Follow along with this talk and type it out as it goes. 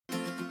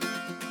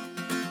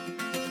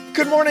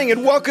Good morning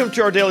and welcome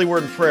to our Daily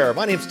Word and Prayer.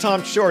 My name is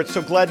Tom Short.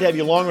 So glad to have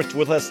you along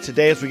with us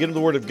today as we get into the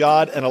Word of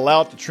God and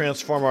allow it to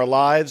transform our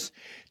lives,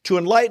 to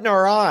enlighten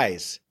our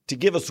eyes, to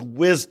give us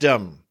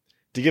wisdom,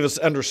 to give us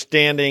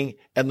understanding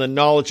and the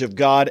knowledge of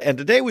God. And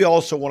today we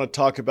also want to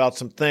talk about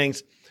some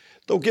things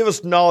that will give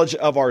us knowledge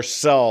of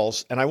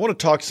ourselves. And I want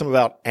to talk some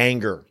about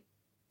anger.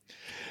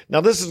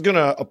 Now, this is going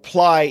to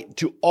apply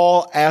to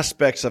all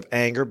aspects of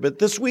anger, but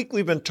this week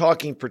we've been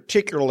talking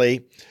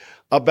particularly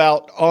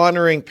about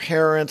honoring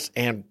parents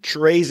and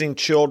raising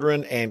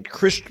children and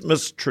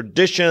Christmas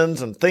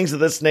traditions and things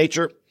of this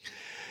nature.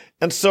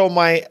 And so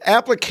my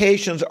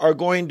applications are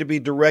going to be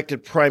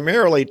directed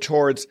primarily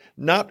towards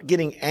not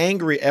getting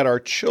angry at our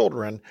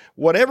children,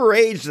 whatever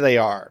age they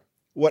are,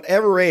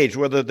 whatever age,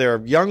 whether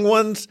they're young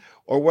ones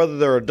or whether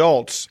they're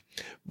adults.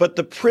 But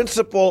the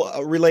principle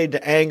related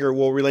to anger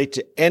will relate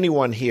to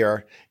anyone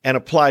here and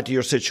apply to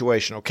your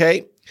situation,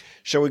 okay?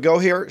 Shall we go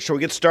here? Shall we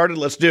get started?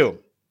 Let's do.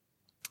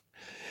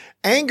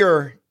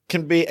 Anger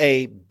can be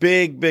a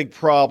big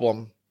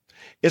problem,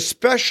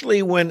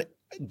 especially when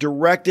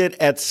directed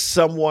at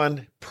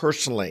someone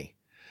personally.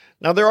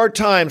 Now, there are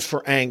times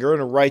for anger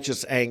and a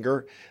righteous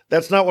anger.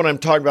 That's not what I'm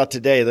talking about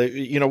today.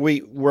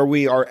 Where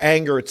we are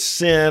angry at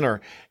sin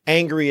or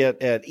angry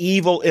at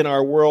evil in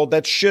our world,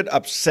 that should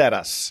upset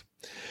us.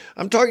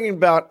 I'm talking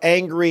about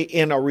angry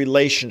in a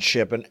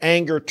relationship and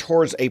anger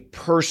towards a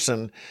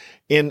person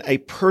in a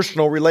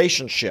personal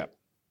relationship.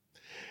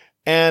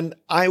 And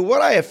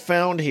what I have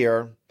found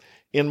here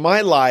in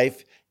my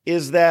life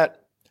is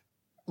that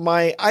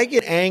I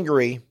get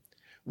angry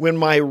when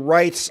my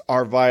rights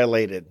are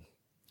violated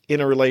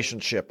in a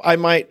relationship.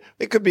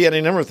 It could be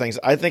any number of things.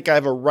 I think I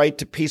have a right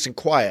to peace and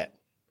quiet.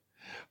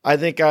 I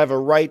think I have a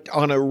right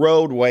on a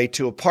roadway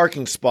to a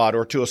parking spot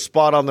or to a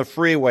spot on the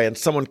freeway and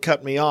someone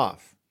cut me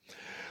off.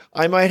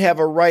 I might have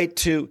a right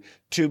to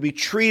be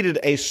treated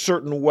a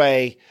certain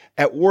way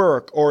at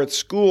work or at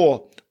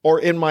school or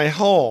in my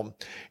home.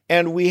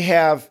 And we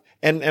have,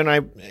 I'm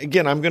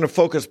going to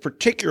focus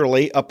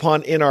particularly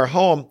upon in our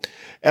home.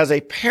 As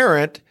a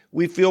parent,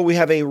 we feel we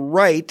have a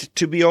right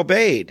to be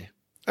obeyed.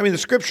 I mean, the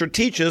scripture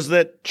teaches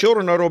that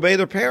children are to obey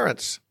their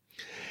parents.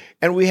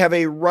 And we have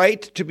a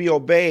right to be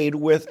obeyed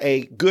with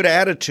a good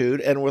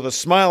attitude and with a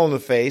smile on the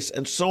face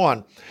and so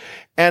on.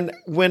 And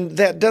when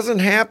that doesn't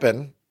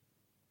happen,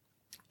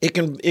 it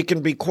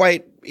can be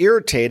quite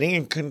irritating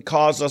and can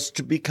cause us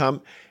to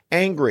become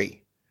angry.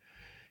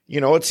 You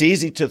know, it's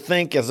easy to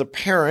think as a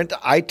parent,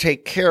 I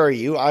take care of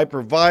you, I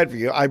provide for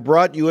you, I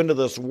brought you into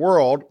this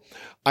world,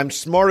 I'm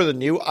smarter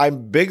than you,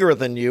 I'm bigger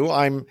than you,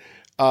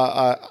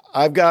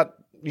 I've got,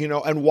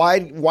 and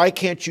why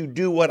can't you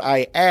do what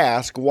I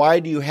ask? Why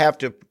do you have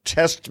to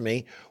test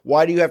me?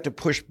 Why do you have to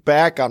push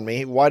back on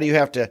me? Why do you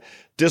have to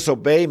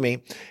disobey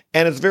me?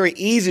 And it's very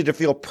easy to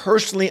feel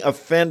personally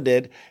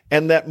offended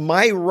and that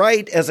my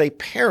right as a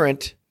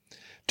parent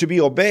to be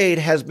obeyed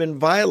has been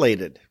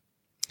violated.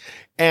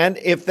 And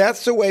if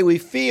that's the way we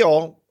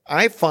feel,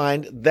 I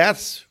find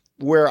that's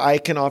where I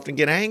can often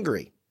get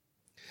angry.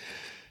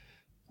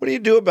 What do you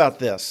do about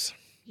this?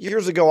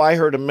 Years ago, I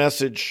heard a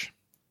message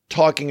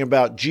talking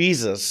about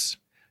Jesus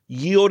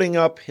yielding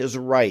up his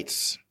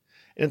rights.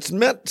 And it's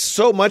meant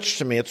so much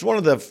to me. It's been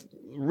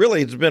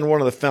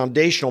one of the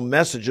foundational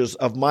messages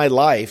of my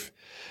life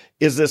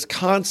is this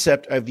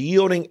concept of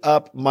yielding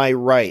up my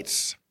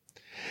rights.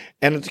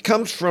 And it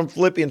comes from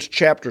Philippians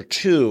chapter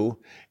 2,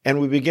 and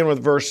we begin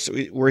with verse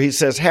where he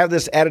says, have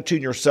this attitude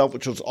in yourself,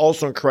 which was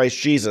also in Christ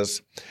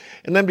Jesus.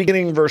 And then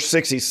beginning in verse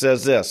 6, he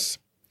says this,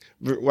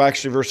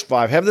 verse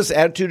 5, have this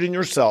attitude in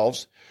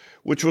yourselves,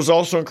 which was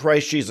also in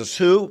Christ Jesus,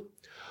 who,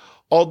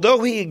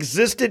 although he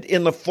existed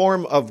in the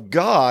form of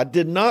God,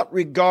 did not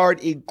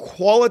regard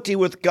equality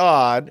with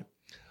God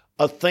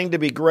a thing to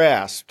be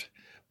grasped,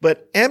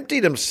 but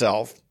emptied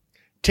himself,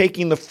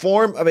 taking the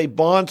form of a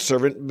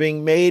bondservant,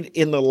 being made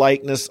in the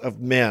likeness of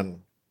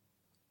men.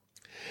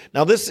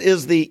 Now, this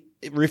is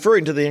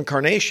referring to the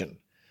incarnation.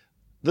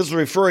 This is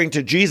referring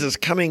to Jesus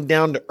coming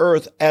down to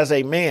earth as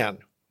a man.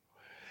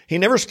 He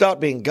never stopped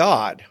being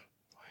God.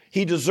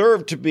 He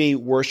deserved to be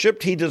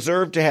worshiped. He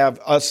deserved to have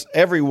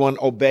everyone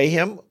obey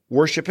him,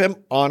 worship him,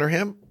 honor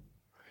him.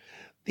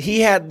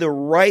 He had the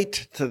right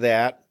to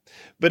that,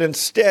 but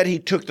instead he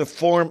took the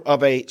form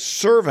of a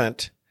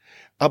servant,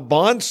 a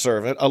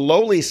bondservant, a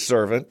lowly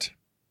servant.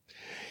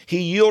 He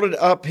yielded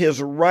up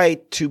his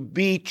right to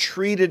be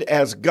treated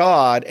as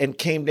God and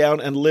came down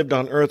and lived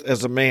on earth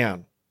as a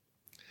man.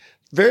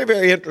 Very,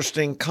 very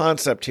interesting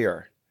concept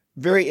here.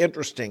 Very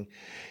interesting.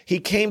 He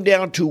came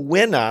down to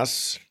win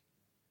us,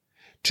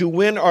 to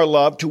win our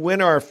love, to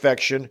win our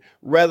affection,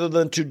 rather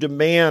than to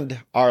demand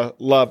our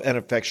love and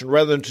affection,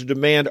 rather than to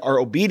demand our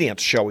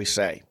obedience, shall we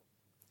say.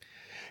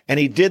 And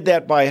he did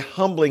that by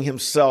humbling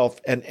himself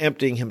and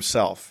emptying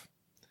himself.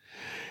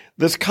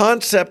 This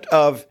concept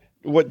of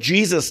what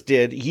Jesus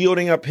did,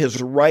 yielding up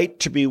his right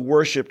to be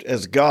worshiped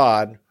as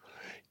God,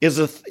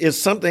 is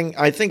something,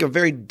 I think, a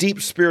very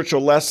deep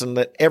spiritual lesson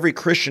that every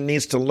Christian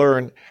needs to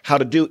learn how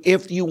to do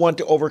if you want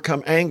to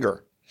overcome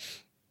anger.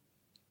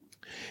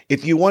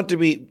 If you want to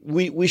be,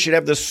 we should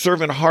have the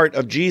servant heart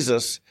of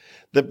Jesus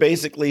that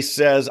basically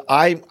says,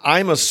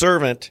 I'm a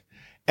servant,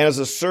 and as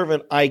a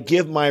servant, I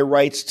give my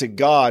rights to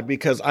God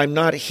because I'm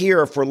not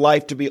here for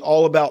life to be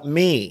all about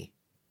me.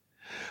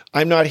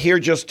 I'm not here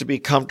just to be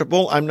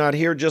comfortable. I'm not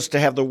here just to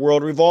have the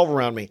world revolve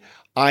around me.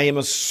 I am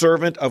a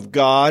servant of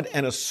God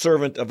and a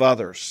servant of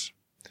others.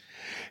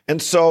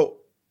 And so,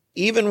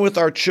 even with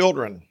our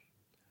children,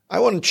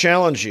 I want to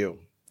challenge you.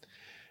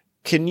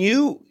 Can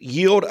you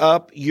yield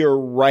up your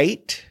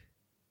right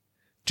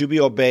to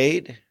be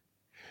obeyed,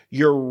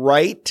 your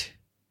right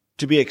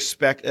to be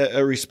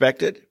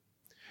respected,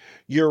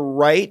 your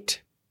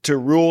right to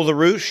rule the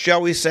roost,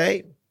 shall we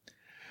say?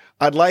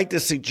 I'd like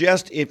to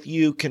suggest if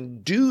you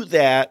can do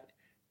that,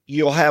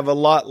 you'll have a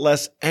lot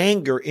less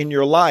anger in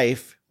your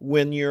life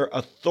when your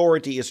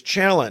authority is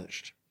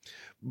challenged.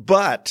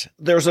 But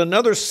there's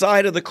another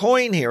side of the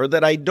coin here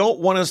that I don't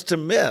want us to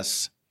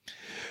miss.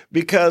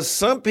 Because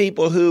some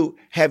people who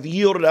have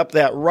yielded up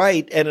that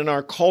right, and in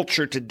our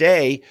culture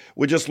today,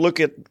 would just look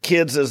at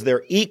kids as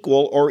their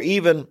equal, or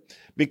even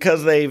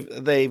because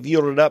they've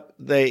yielded up,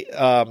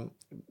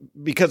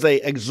 because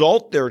they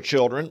exalt their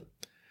children,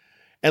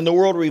 and the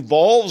world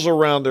revolves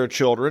around their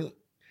children,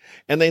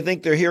 and they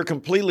think they're here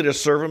completely to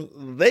serve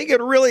them. They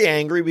get really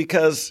angry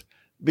because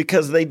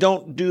they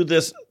don't do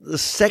this, the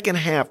second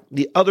half,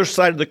 the other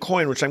side of the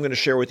coin, which I'm going to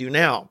share with you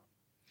now.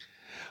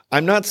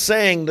 I'm not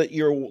saying that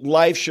your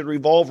life should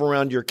revolve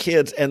around your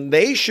kids and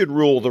they should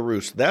rule the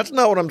roost. That's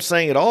not what I'm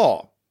saying at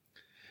all.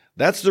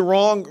 That's the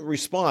wrong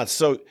response.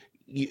 So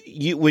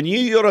when you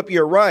yield up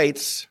your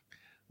rights,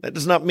 that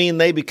does not mean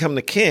they become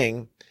the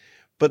king,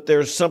 but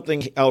there's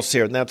something else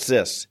here, and that's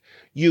this.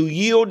 We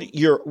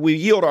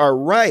yield our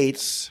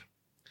rights,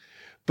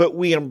 but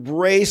we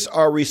embrace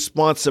our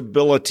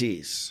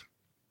responsibilities.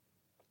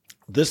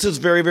 This is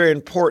very, very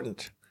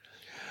important.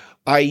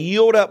 I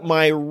yield up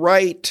my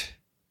right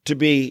to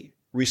be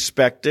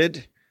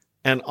respected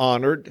and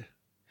honored,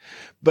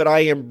 but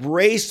I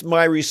embrace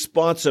my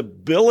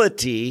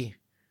responsibility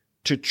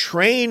to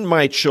train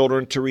my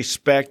children to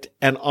respect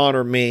and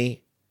honor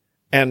me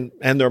and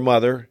their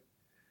mother,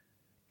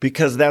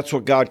 because that's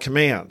what God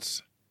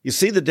commands. You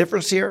see the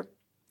difference here?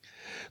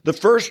 The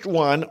first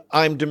one,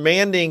 I'm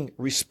demanding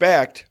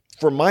respect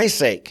for my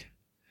sake.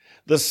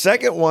 The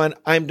second one,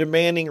 I'm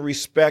demanding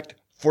respect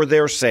for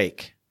their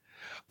sake.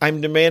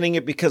 I'm demanding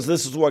it because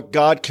this is what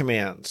God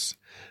commands.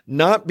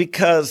 Not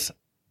because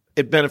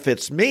it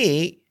benefits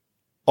me,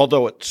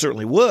 although it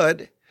certainly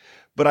would,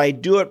 but I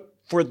do it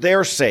for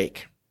their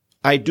sake.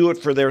 I do it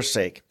for their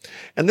sake.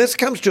 And this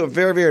comes to a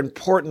very, very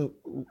important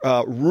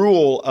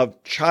rule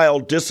of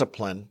child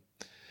discipline,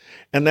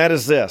 and that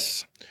is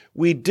this.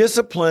 We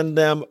discipline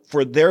them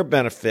for their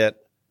benefit,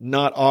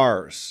 not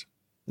ours.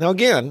 Now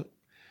again,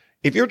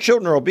 if your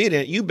children are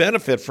obedient, you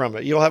benefit from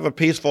it. You'll have a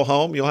peaceful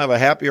home. You'll have a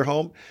happier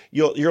home.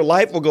 Your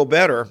life will go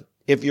better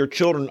if your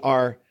children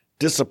are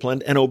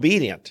disciplined and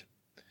obedient.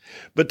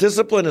 But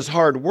discipline is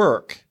hard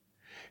work.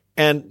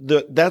 And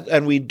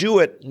we do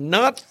it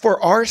not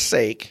for our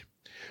sake.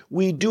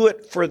 We do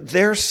it for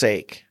their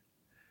sake.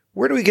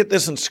 Where do we get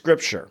this in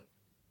Scripture?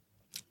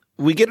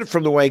 We get it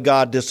from the way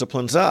God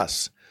disciplines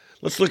us.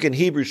 Let's look in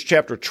Hebrews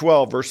chapter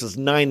 12, verses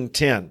 9 and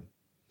 10.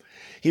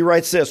 He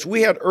writes this,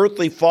 "We had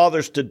earthly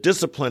fathers to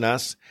discipline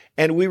us,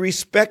 and we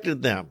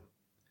respected them.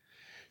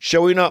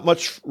 Shall we not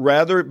much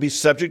rather be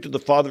subject to the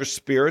Father's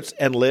spirits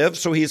and live?"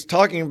 So he's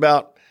talking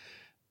about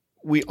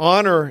we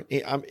honor,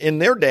 in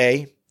their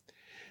day,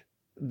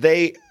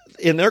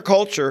 in their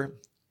culture,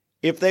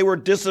 if they were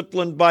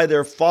disciplined by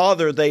their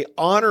father, they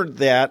honored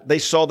that. They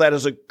saw that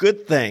as a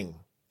good thing.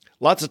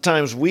 Lots of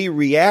times we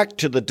react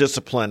to the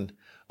discipline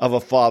of a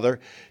father.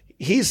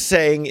 He's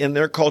saying in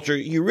their culture,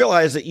 you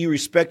realize that you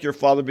respect your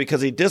father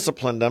because he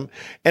disciplined them.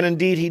 And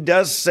indeed, he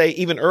does say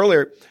even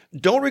earlier,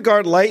 don't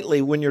regard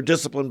lightly when you're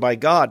disciplined by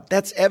God.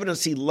 That's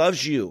evidence he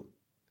loves you.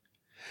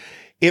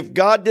 If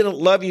God didn't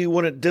love you, he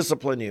wouldn't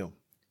discipline you.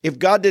 If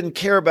God didn't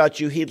care about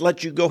you, he'd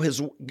let you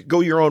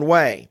go your own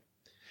way.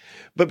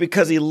 But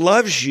because he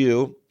loves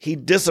you, he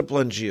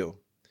disciplines you.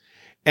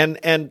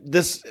 And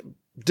this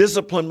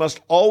discipline must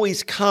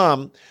always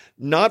come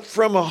not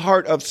from a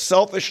heart of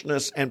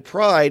selfishness and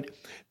pride.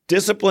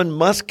 Discipline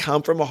must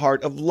come from a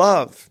heart of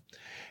love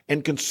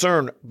and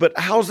concern. But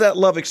how's that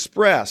love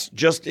expressed?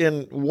 Just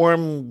in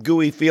warm,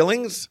 gooey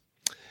feelings?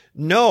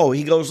 No,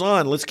 he goes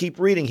on. Let's keep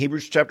reading.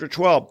 Hebrews chapter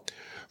 12.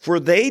 "For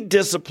they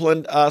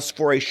disciplined us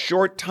for a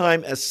short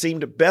time as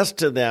seemed best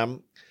to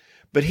them,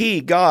 but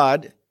he,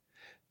 God,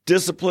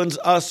 disciplines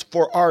us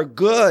for our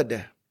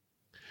good,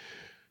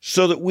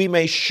 so that we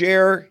may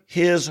share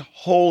his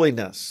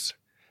holiness."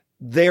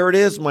 There it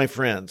is, my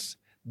friends.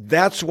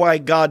 That's why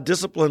God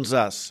disciplines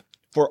us,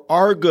 for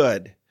our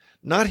good,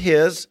 not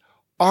his,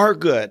 our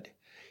good.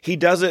 He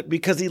does it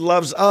because he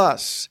loves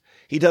us.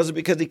 He does it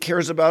because he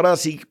cares about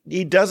us.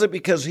 He does it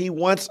because he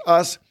wants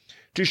us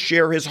to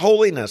share his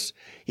holiness.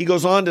 He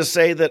goes on to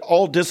say that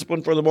all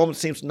discipline for the moment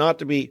seems not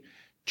to be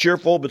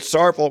cheerful but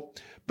sorrowful,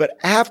 but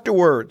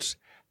afterwards,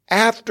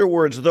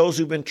 those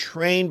who've been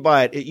trained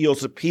by it, it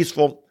yields a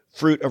peaceful,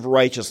 fruit of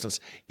righteousness.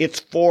 It's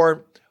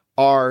for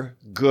our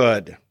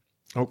good.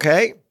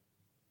 Okay?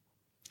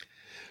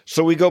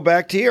 So we go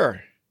back to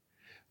here,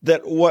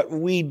 that what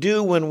we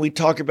do when we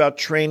talk about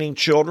training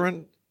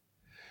children,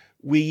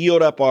 we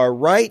yield up our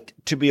right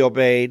to be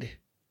obeyed,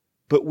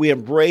 but we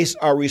embrace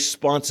our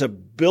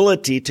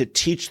responsibility to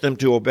teach them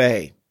to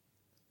obey.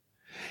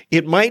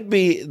 It might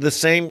be the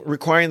same,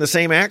 requiring the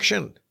same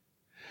action,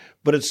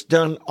 but it's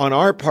done on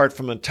our part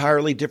from an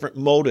entirely different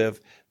motive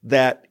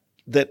that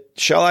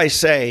shall I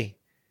say,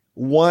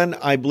 one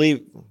I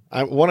believe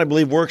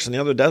works and the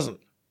other doesn't.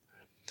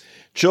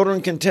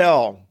 Children can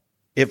tell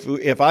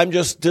if I'm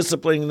just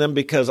disciplining them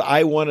because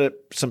I wanted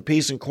some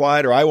peace and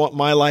quiet, or I want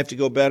my life to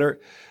go better,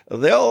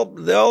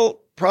 they'll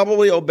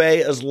probably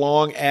obey as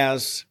long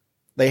as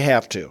they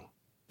have to,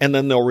 and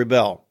then they'll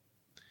rebel.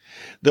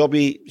 They'll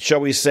be, shall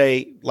we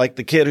say, like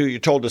the kid who you're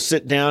told to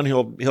sit down,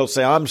 he'll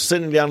say, I'm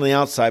sitting down on the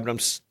outside, but I'm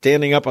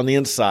standing up on the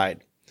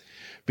inside,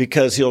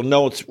 because he'll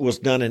know it was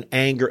done in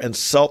anger and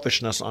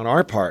selfishness on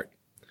our part.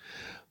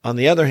 On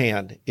the other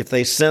hand, if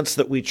they sense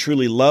that we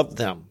truly love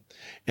them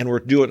and we're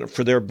doing it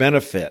for their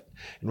benefit,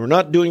 and we're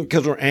not doing it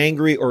because we're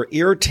angry or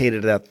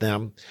irritated at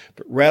them,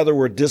 but rather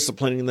we're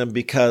disciplining them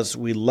because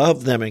we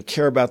love them and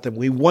care about them,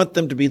 we want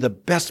them to be the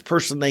best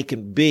person they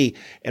can be,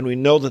 and we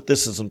know that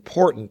this is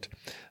important,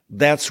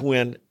 that's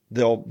when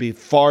they'll be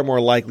far more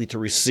likely to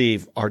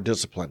receive our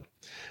discipline.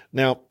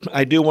 Now,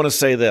 I do want to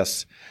say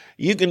this.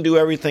 You can do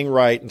everything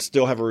right and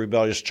still have a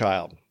rebellious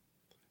child.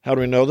 How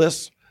do we know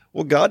this?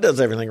 Well, God does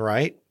everything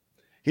right.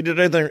 He did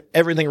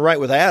everything right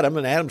with Adam,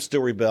 and Adam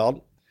still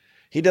rebelled.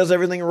 He does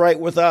everything right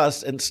with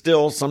us, and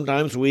still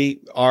sometimes we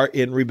are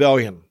in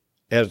rebellion.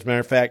 As a matter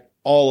of fact,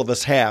 all of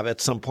us have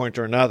at some point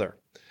or another.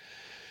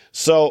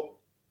 So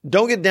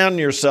don't get down on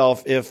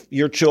yourself if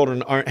your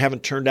children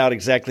haven't turned out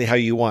exactly how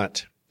you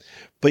want.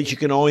 But you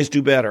can always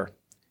do better.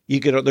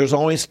 There's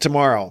always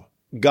tomorrow.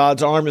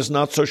 God's arm is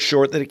not so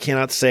short that it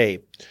cannot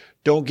save.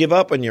 Don't give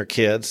up on your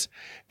kids.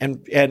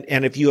 And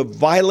if you have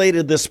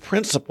violated this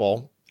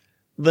principle,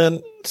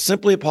 then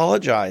simply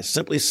apologize.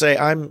 Simply say,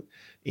 I'm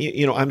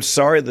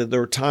sorry that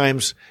there were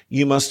times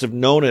you must have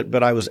known it,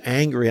 but I was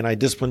angry and I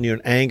disciplined you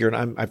in anger.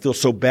 And I feel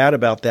so bad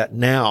about that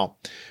now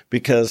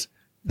because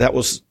that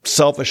was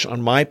selfish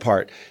on my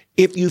part.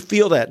 If you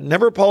feel that,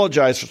 never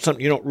apologize for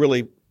something you don't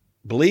really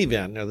believe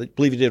in or that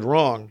believe you did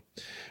wrong.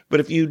 But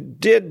if you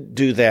did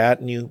do that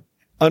and you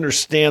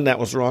understand that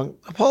was wrong,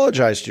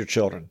 apologize to your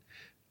children.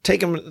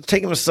 Take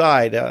them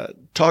aside,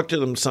 talk to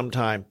them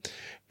sometime.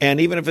 And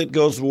even if it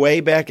goes way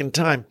back in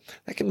time,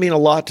 that can mean a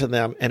lot to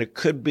them, and it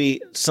could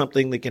be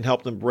something that can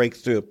help them break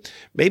through.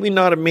 Maybe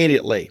not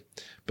immediately,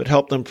 but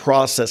help them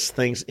process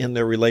things in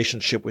their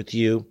relationship with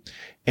you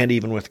and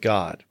even with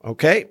God.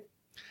 Okay?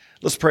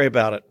 Let's pray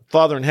about it.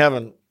 Father in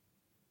heaven,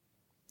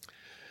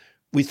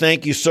 we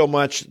thank you so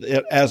much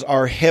that as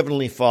our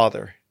Heavenly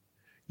Father,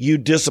 you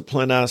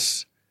discipline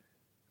us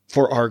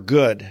for our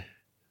good,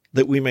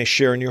 that we may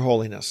share in your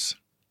holiness.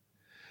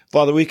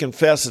 Father, we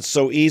confess it's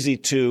so easy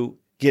to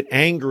get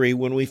angry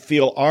when we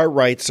feel our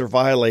rights are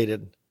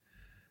violated.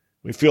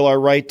 We feel our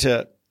right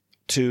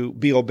to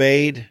be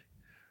obeyed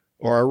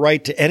or our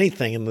right to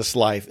anything in this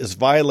life is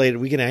violated.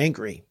 We get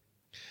angry.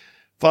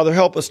 Father,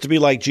 help us to be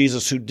like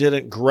Jesus, who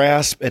didn't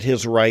grasp at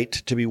his right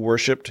to be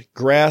worshiped,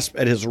 grasp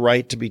at his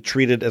right to be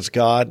treated as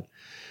God,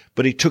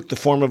 but he took the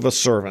form of a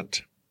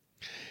servant.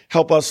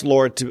 Help us,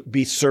 Lord, to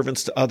be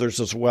servants to others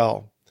as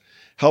well.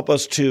 Help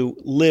us to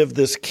live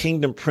this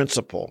kingdom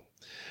principle,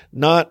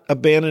 not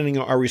abandoning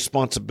our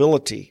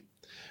responsibility,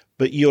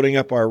 but yielding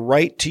up our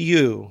right to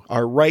you,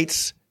 our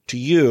rights to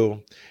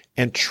you,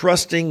 and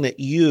trusting that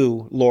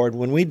you, Lord,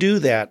 when we do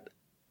that,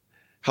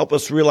 help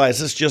us realize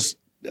this just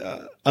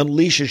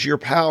unleashes your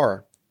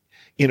power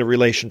in a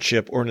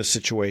relationship or in a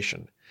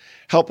situation.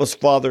 Help us,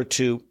 Father,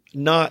 to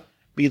not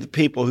be the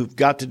people who've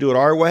got to do it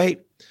our way,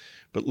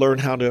 but learn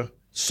how to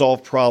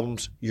solve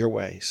problems your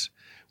ways.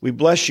 We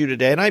bless you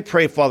today. And I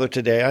pray, Father,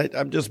 today,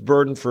 I'm just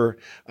burdened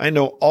I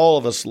know all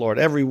of us, Lord,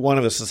 every one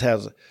of us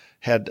has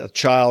had a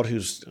child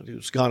who's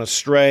gone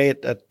astray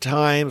at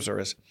times, or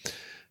has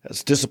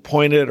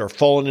disappointed or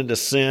fallen into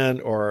sin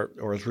or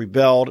has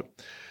rebelled.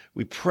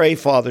 We pray,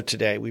 Father,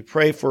 today. We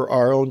pray for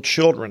our own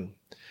children.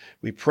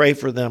 We pray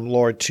for them,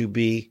 Lord, to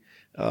be,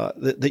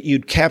 that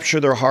you'd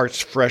capture their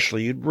hearts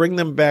freshly. You'd bring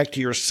them back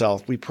to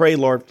yourself. We pray,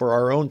 Lord, for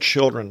our own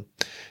children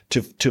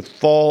to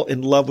fall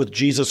in love with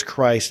Jesus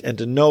Christ and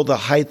to know the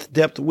height,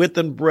 depth, width,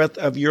 and breadth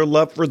of your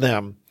love for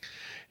them,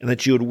 and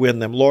that you would win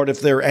them. Lord,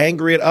 if they're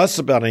angry at us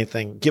about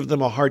anything, give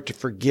them a heart to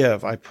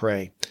forgive, I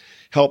pray.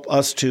 Help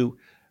us to,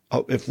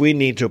 if we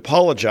need to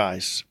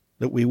apologize,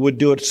 that we would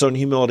do it so in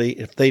humility.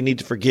 If they need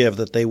to forgive,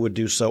 that they would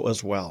do so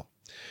as well.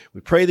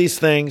 We pray these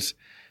things.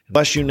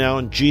 Bless you now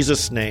in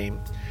Jesus' name.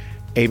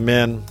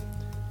 Amen,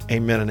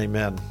 amen, and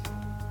amen.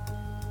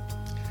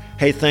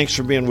 Hey, thanks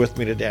for being with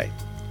me today.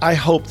 I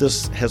hope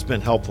this has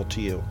been helpful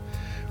to you.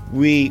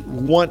 We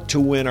want to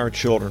win our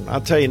children.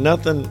 I'll tell you,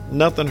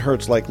 nothing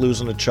hurts like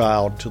losing a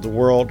child to the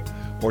world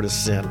or to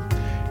sin.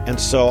 And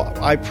so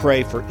I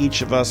pray for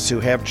each of us who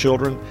have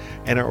children,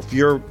 and if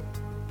you're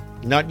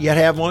not yet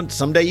have one,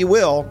 someday you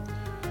will.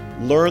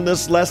 Learn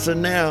this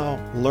lesson now.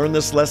 Learn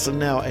this lesson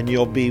now, and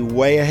you'll be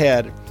way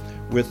ahead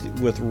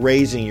with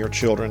raising your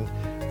children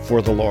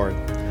for the Lord.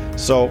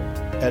 So,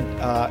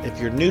 if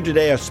you're new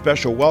today, a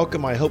special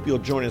welcome. I hope you'll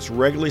join us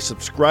regularly.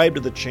 Subscribe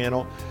to the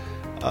channel.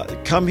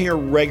 Come here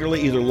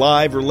regularly, either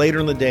live or later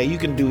in the day. You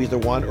can do either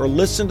one, or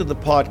listen to the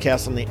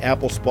podcast on the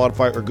Apple,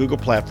 Spotify, or Google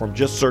platform.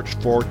 Just search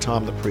for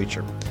Tom the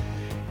Preacher.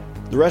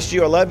 The rest of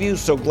you, I love you.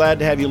 So glad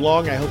to have you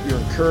along. I hope you're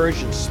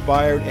encouraged,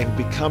 inspired, and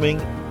becoming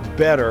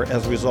better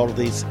as a result of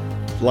these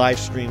live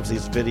streams,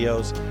 these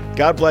videos.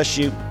 God bless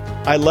you.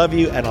 I love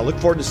you, and I look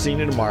forward to seeing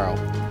you tomorrow.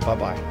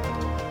 Bye-bye.